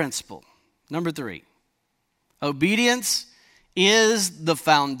 Third principle, number 3. Obedience is the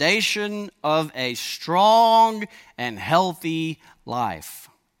foundation of a strong and healthy life.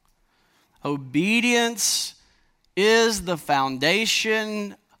 Obedience is the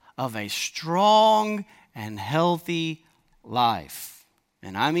foundation of a strong and healthy life.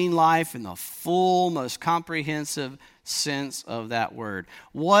 And I mean life in the full, most comprehensive sense of that word.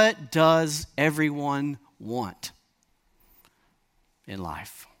 What does everyone want in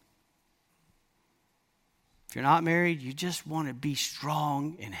life? If you're not married, you just want to be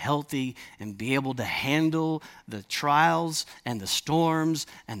strong and healthy and be able to handle the trials and the storms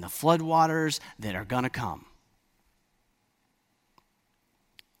and the floodwaters that are going to come.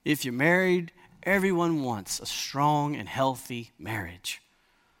 If you're married, everyone wants a strong and healthy marriage,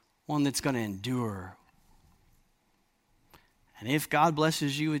 one that's going to endure. And if God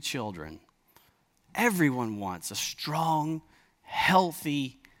blesses you with children, everyone wants a strong,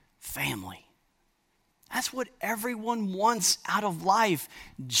 healthy family. That's what everyone wants out of life.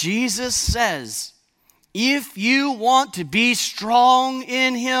 Jesus says, if you want to be strong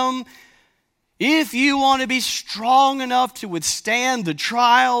in Him, If you want to be strong enough to withstand the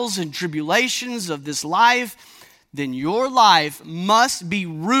trials and tribulations of this life, then your life must be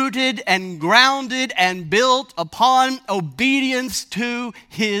rooted and grounded and built upon obedience to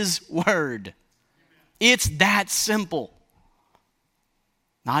His Word. It's that simple.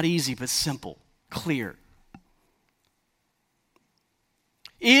 Not easy, but simple, clear.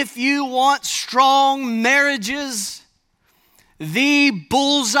 If you want strong marriages, the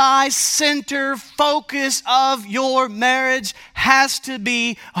bullseye center focus of your marriage has to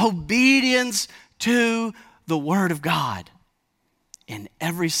be obedience to the Word of God in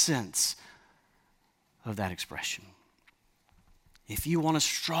every sense of that expression. If you want a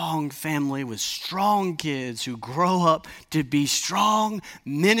strong family with strong kids who grow up to be strong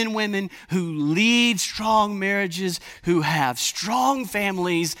men and women who lead strong marriages, who have strong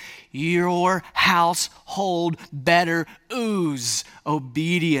families, your household better ooze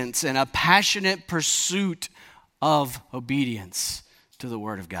obedience and a passionate pursuit of obedience to the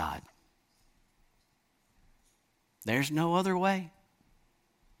Word of God. There's no other way.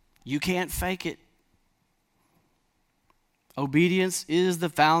 You can't fake it. Obedience is the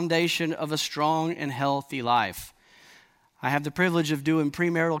foundation of a strong and healthy life. I have the privilege of doing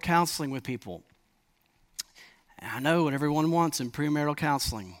premarital counseling with people. And I know what everyone wants in premarital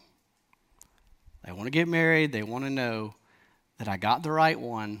counseling. They want to get married. They want to know that I got the right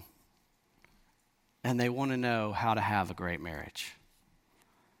one. And they want to know how to have a great marriage.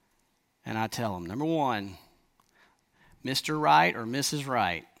 And I tell them, number one, Mr. Right or Mrs.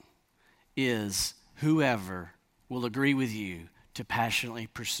 Right is whoever will agree with you to passionately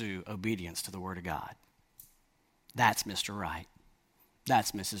pursue obedience to the Word of God. That's Mr. Right.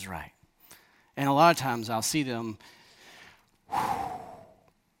 That's Mrs. Right. And a lot of times I'll see them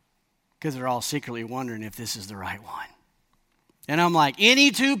because they're all secretly wondering if this is the right one. And I'm like,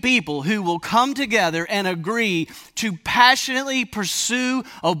 any two people who will come together and agree to passionately pursue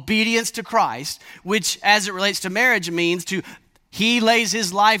obedience to Christ, which as it relates to marriage means He lays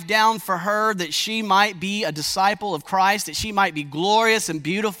His life down for her that she might be a disciple of Christ, that she might be glorious and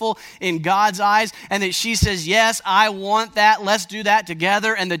beautiful in God's eyes, and that she says, yes, I want that, let's do that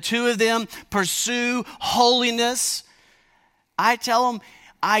together, and the two of them pursue holiness. I tell them,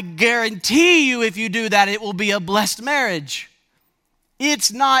 I guarantee you if you do that, it will be a blessed marriage.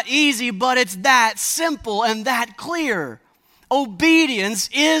 It's not easy, but it's that simple and that clear. Obedience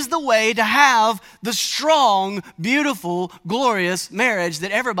is the way to have the strong, beautiful, glorious marriage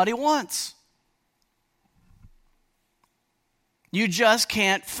that everybody wants. You just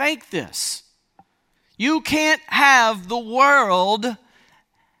can't fake this. You can't have the world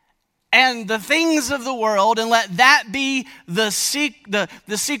and the things of the world and let that be the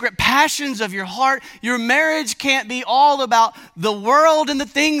secret passions of your heart. Your marriage can't be all about the world and the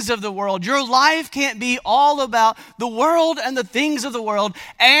things of the world. Your life can't be all about the world and the things of the world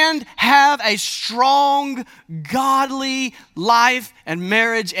and have a strong, godly life and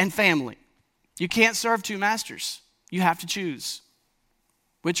marriage and family. You can't serve two masters. You have to choose.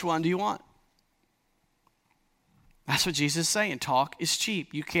 Which one do you want? That's what Jesus is saying. Talk is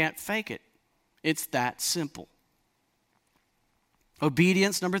cheap. You can't fake it. It's that simple.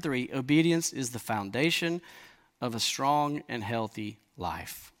 Obedience, number 3. Obedience is the foundation of a strong and healthy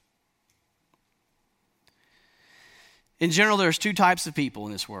life. In general, there's two types of people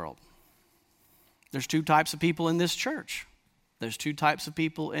in this world. There's two types of people in this church. There's two types of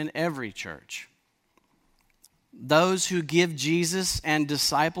people in every church. Those who give Jesus and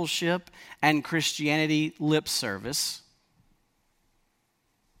discipleship and Christianity lip service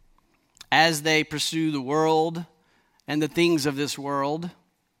as they pursue the world and the things of this world.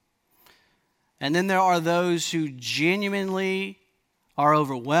 And then there are those who genuinely are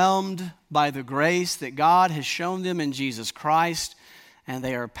overwhelmed by the grace that God has shown them in Jesus Christ, and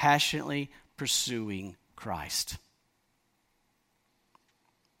they are passionately pursuing Christ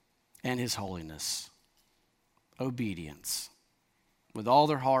and His holiness. Obedience with all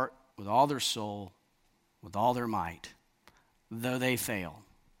their heart, with all their soul, with all their might, though they fail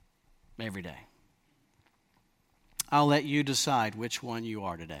every day. I'll let you decide which one you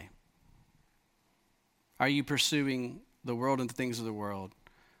are today. Are you pursuing the world and the things of the world?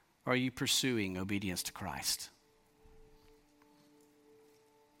 Or are you pursuing obedience to Christ?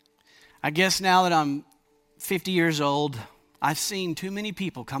 I guess now that I'm 50 years old, I've seen too many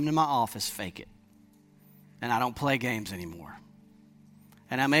people come to my office fake it. And I don't play games anymore.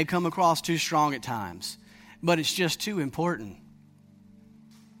 And I may come across too strong at times, but it's just too important.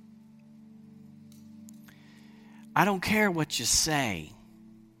 I don't care what you say.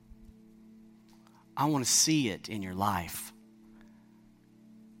 I want to see it in your life.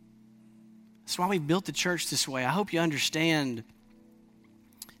 That's why we built the church this way. I hope you understand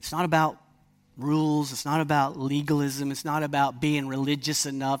it's not about rules. It's not about legalism. It's not about being religious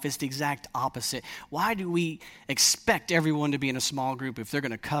enough. It's the exact opposite. Why do we expect everyone to be in a small group if they're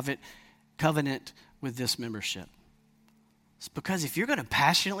going to covenant with this membership? It's because if you're going to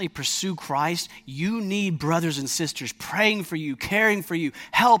passionately pursue Christ, you need brothers and sisters praying for you, caring for you,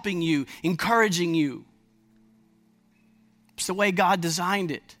 helping you, encouraging you. It's the way God designed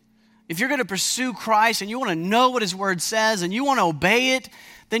it. If you're going to pursue Christ and you want to know what His Word says and you want to obey it,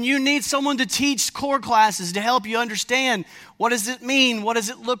 then you need someone to teach core classes to help you understand what does it mean, what does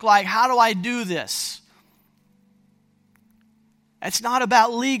it look like, how do I do this? It's not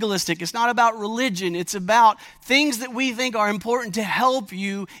about legalistic, it's not about religion, it's about things that we think are important to help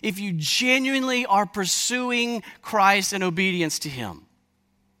you if you genuinely are pursuing Christ and obedience to Him.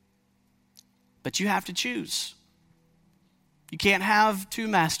 But you have to choose. You can't have two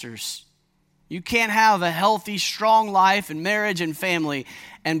masters. You can't have a healthy, strong life and marriage and family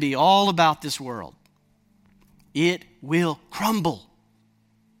and be all about this world. It will crumble.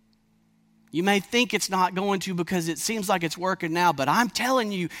 You may think it's not going to because it seems like it's working now, but I'm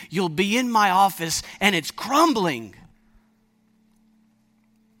telling you, you'll be in my office and it's crumbling.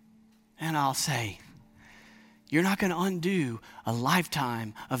 And I'll say, you're not going to undo a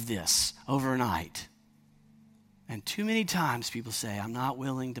lifetime of this overnight. And too many times people say, I'm not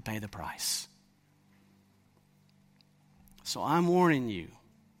willing to pay the price. So I'm warning you,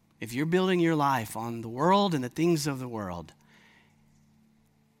 if you're building your life on the world and the things of the world,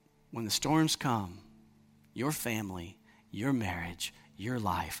 when the storms come, your family, your marriage, your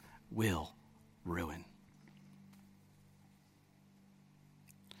life will ruin.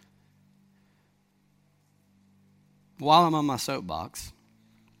 While I'm on my soapbox,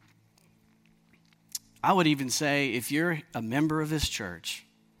 I would even say if you're a member of this church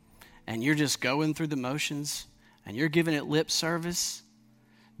and you're just going through the motions and you're giving it lip service,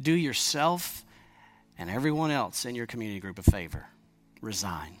 do yourself and everyone else in your community group a favor.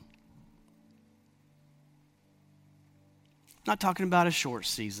 Resign. I'm not talking about a short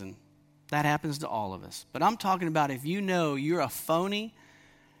season. That happens to all of us. But I'm talking about if you know you're a phony,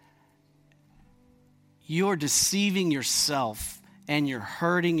 you're deceiving yourself and you're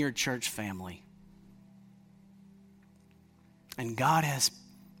hurting your church family. And God has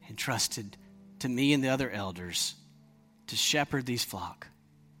entrusted to me and the other elders to shepherd these flock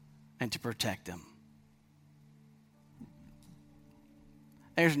and to protect them.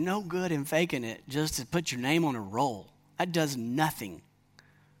 There's no good in faking it just to put your name on a roll. That does nothing.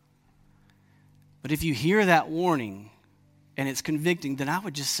 But if you hear that warning and it's convicting, then I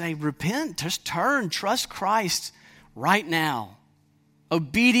would just say, repent, just turn, trust Christ right now.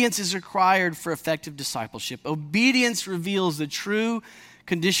 Obedience is required for effective discipleship. Obedience reveals the true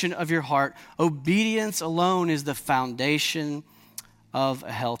condition of your heart. Obedience alone is the foundation of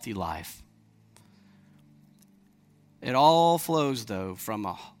a healthy life. It all flows, though, from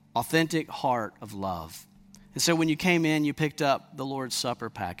an authentic heart of love. And so when you came in, you picked up the Lord's Supper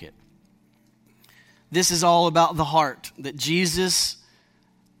packet. This is all about the heart, that Jesus,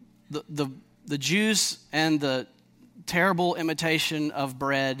 the juice and the terrible imitation of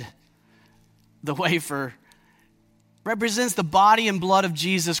bread, the wafer, represents the body and blood of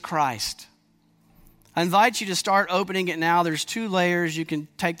Jesus Christ. I invite you to start opening it now. There's 2 layers. You can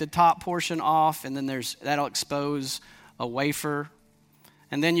take the top portion off, and then that'll expose a wafer.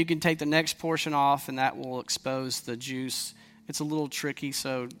 And then you can take the next portion off, and that will expose the juice. It's a little tricky,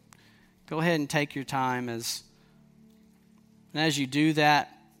 so go ahead and take your time. As you do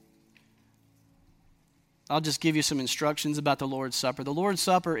that, I'll just give you some instructions about the Lord's Supper. The Lord's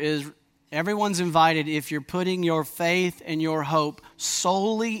Supper is, everyone's invited if you're putting your faith and your hope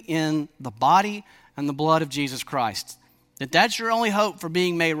solely in the body and the blood of Jesus Christ. That's your only hope for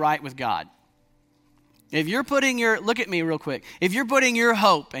being made right with God. If you're putting look at me real quick. If you're putting your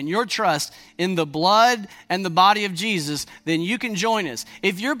hope and your trust in the blood and the body of Jesus, then you can join us.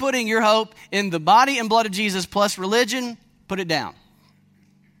 If you're putting your hope in the body and blood of Jesus plus religion, put it down.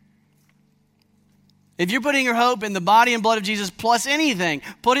 If you're putting your hope in the body and blood of Jesus plus anything,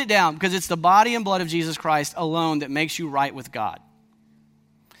 put it down, because it's the body and blood of Jesus Christ alone that makes you right with God.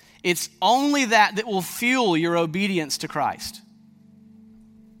 It's only that will fuel your obedience to Christ.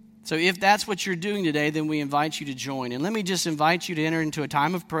 So if that's what you're doing today, then we invite you to join. And let me just invite you to enter into a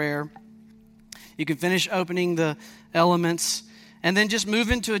time of prayer. You can finish opening the elements and then just move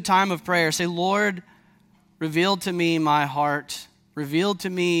into a time of prayer. Say, Lord, reveal to me my heart. Reveal to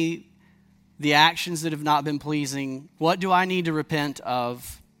me the actions that have not been pleasing. What do I need to repent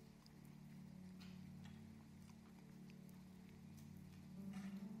of?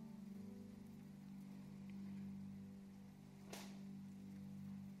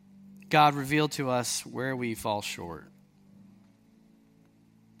 God, reveal to us where we fall short.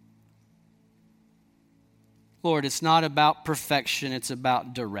 Lord, it's not about perfection, it's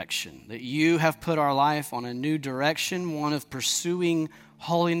about direction. That you have put our life on a new direction, one of pursuing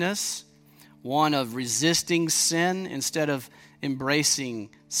holiness, one of resisting sin instead of embracing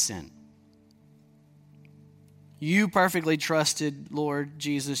sin. You perfectly trusted, Lord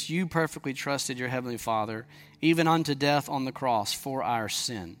Jesus, you perfectly trusted your Heavenly Father, even unto death on the cross for our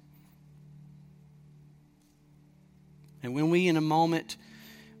sin. And when we, in a moment,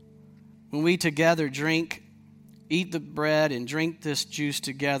 when we together eat the bread and drink this juice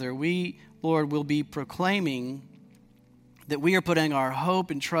together, we, Lord, will be proclaiming that we are putting our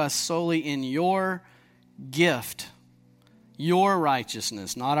hope and trust solely in your gift, your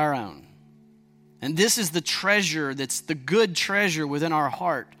righteousness, not our own. And this is the treasure that's the good treasure within our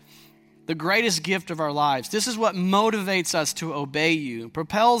heart, the greatest gift of our lives. This is what motivates us to obey you,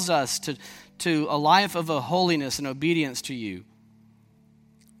 propels us to a life of a holiness and obedience to you.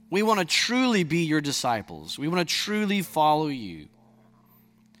 We want to truly be your disciples. We want to truly follow you.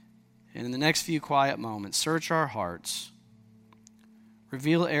 And in the next few quiet moments, search our hearts,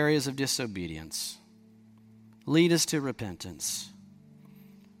 reveal areas of disobedience, lead us to repentance,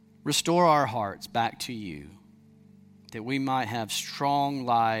 restore our hearts back to you, that we might have strong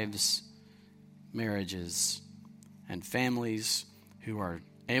lives, marriages, and families who are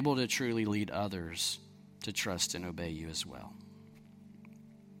able to truly lead others to trust and obey you as well.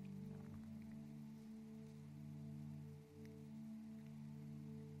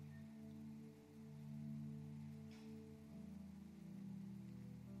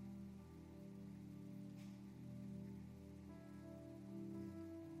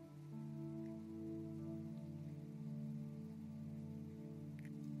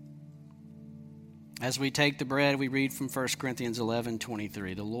 As we take the bread, we read from 1 Corinthians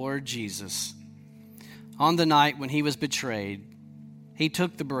 11:23. The Lord Jesus, on the night when he was betrayed, he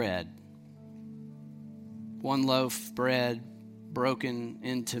took the bread, one loaf bread broken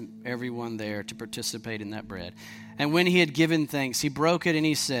into everyone there to participate in that bread. And when he had given thanks, he broke it and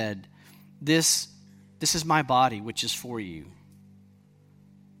he said, This is my body, which is for you.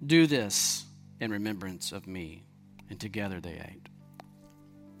 Do this in remembrance of me. And together they ate.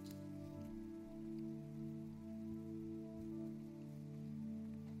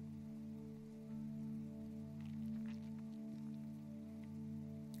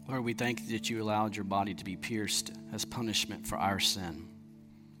 Lord, we thank you that you allowed your body to be pierced as punishment for our sin.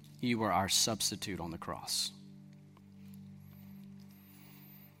 You were our substitute on the cross.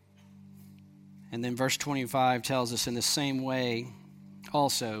 And then verse 25 tells us in the same way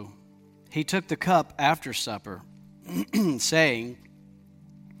also, he took the cup after supper, saying,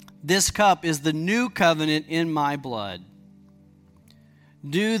 This cup is the new covenant in my blood.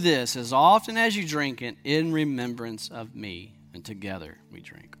 Do this as often as you drink it in remembrance of me. And together we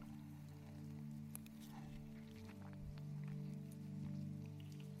drink.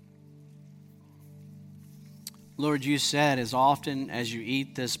 Lord, you said, as often as you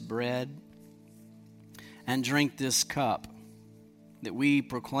eat this bread and drink this cup, that we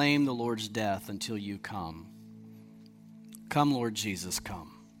proclaim the Lord's death until you come. Come, Lord Jesus,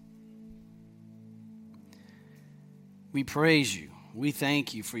 come. We praise you. We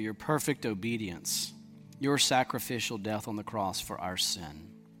thank you for your perfect obedience, your sacrificial death on the cross for our sin,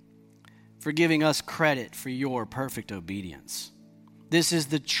 for giving us credit for your perfect obedience. This is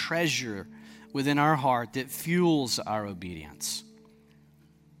the treasure within our heart that fuels our obedience.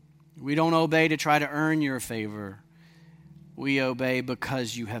 We don't obey to try to earn your favor. We obey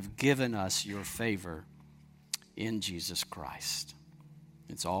because you have given us your favor in Jesus Christ.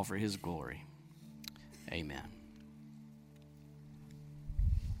 It's all for his glory. Amen.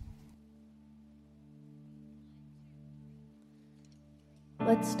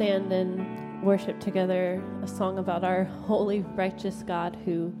 Let's stand and worship together a song about our holy, righteous God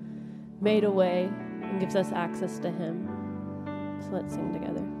who made a way and gives us access to him. So let's sing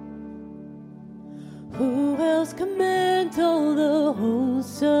together. Who else can command all the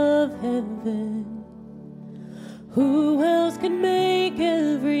hosts of heaven? Who else can make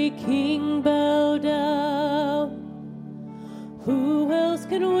every king bow down? Who else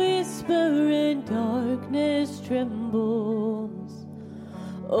can whisper and darkness trembles?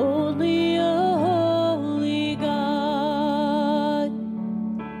 Only a holy God.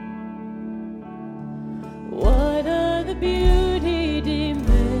 What other beauty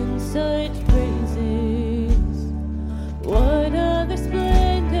demands such praises? What other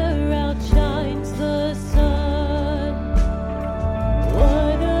splendor outshines the sun?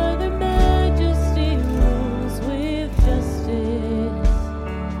 What other majesty rules with justice?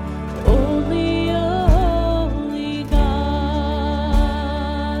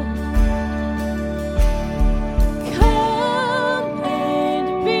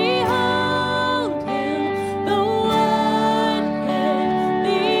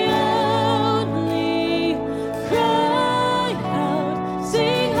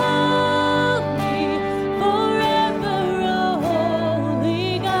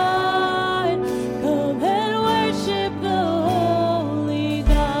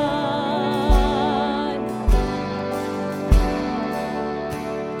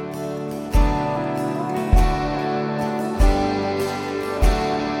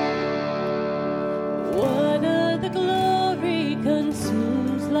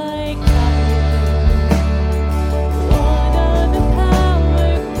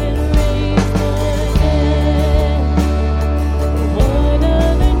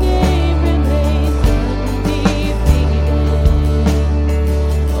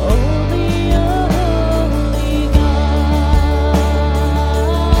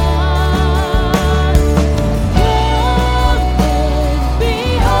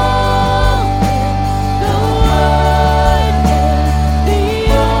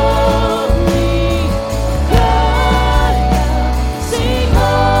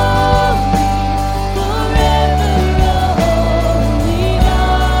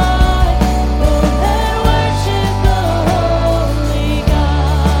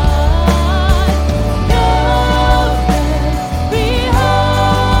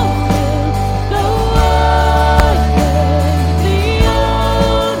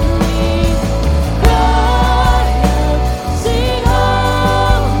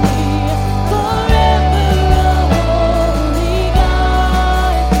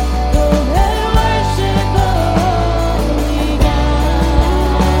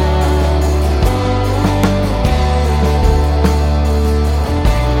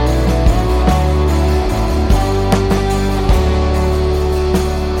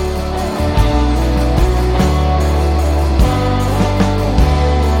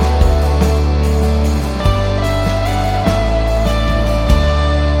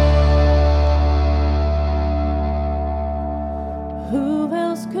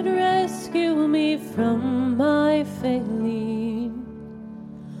 me from my failing.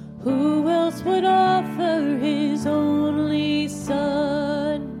 Who else would offer his only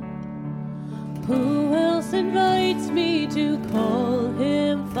son? Who else invites me to call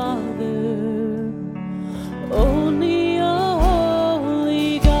him Father? Only a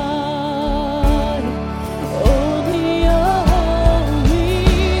holy God. Only a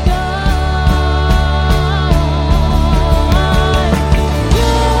holy God.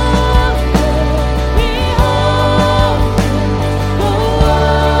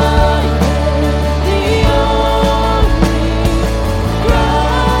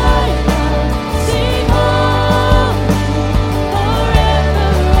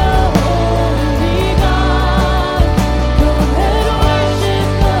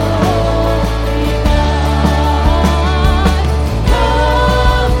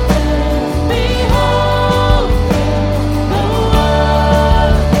 Behold,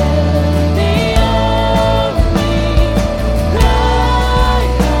 the one, the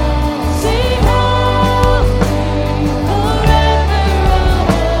only, cry out, sing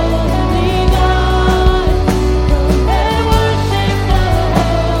holy, forever a holy God. Come and worship the holy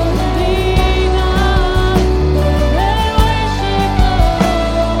God. Come and behold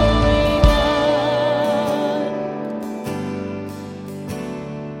the one, the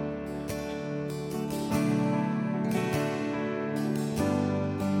only, cry out, sing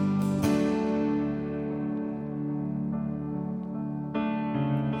holy, forever a holy God.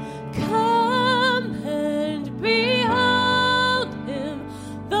 Come and worship the holy God. Come and worship the holy God. Come and behold him,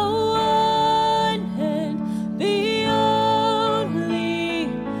 the one and the only.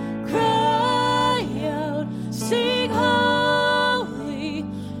 Cry out, sing holy,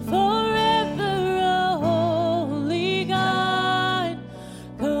 forever a holy God.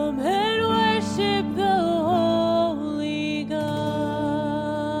 Come and worship the holy God.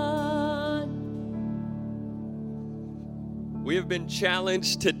 We have been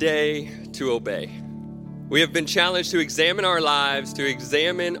challenged today to obey. We have been challenged to examine our lives, to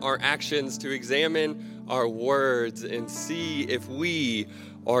examine our actions, to examine our words, and see if we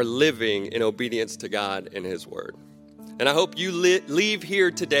are living in obedience to God and His Word. And I hope you leave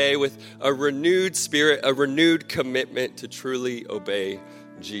here today with a renewed spirit, a renewed commitment to truly obey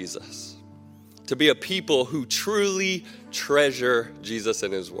Jesus, to be a people who truly treasure Jesus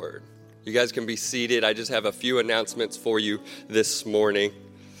and His Word. You guys can be seated. I just have a few announcements for you this morning.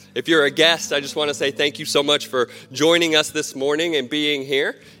 If you're a guest, I just want to say thank you so much for joining us this morning and being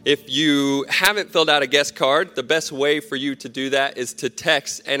here. If you haven't filled out a guest card, the best way for you to do that is to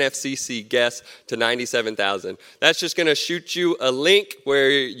text NFCC guest to 97,000. That's just going to shoot you a link where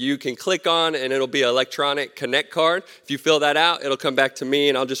you can click on, and it'll be an electronic connect card. If you fill that out, it'll come back to me,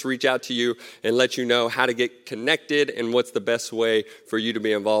 and I'll just reach out to you and let you know how to get connected and what's the best way for you to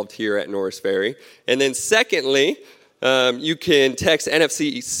be involved here at Norris Ferry. And then secondly, you can text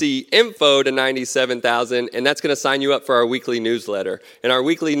NFCC info to 97,000, and that's going to sign you up for our weekly newsletter. And our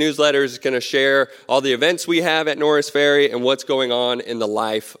weekly newsletter is going to share all the events we have at Norris Ferry and what's going on in the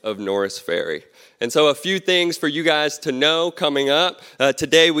life of Norris Ferry. And so a few things for you guys to know coming up.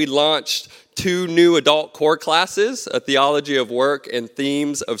 Today we launched 2 new adult core classes, a theology of work and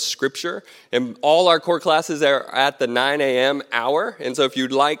themes of scripture. And all our core classes are at the 9 a.m. hour. And so if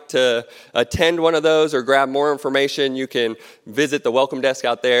you'd like to attend one of those or grab more information, you can visit the welcome desk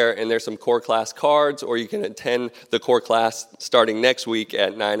out there, and there's some core class cards, or you can attend the core class starting next week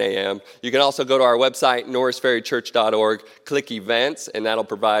at 9 a.m. You can also go to our website, norrisferrychurch.org, click events, and that'll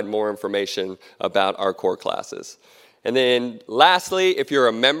provide more information about our core classes. And then lastly, if you're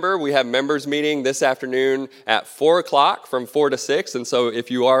a member, we have members meeting this afternoon at 4 o'clock from 4 to 6. And so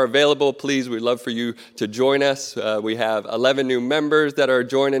if you are available, please, we'd love for you to join us. We have 11 new members that are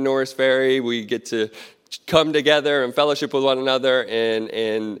joining Norris Ferry. We get to come together and fellowship with one another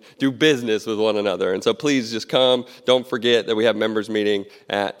and do business with one another. And so please just come. Don't forget that we have members meeting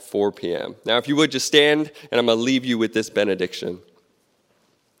at 4 p.m. Now, if you would just stand, and I'm going to leave you with this benediction.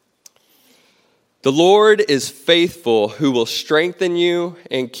 The Lord is faithful, who will strengthen you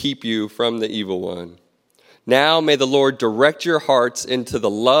and keep you from the evil one. Now may the Lord direct your hearts into the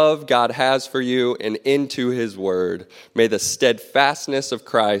love God has for you and into His word. May the steadfastness of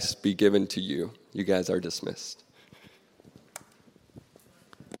Christ be given to you. You guys are dismissed.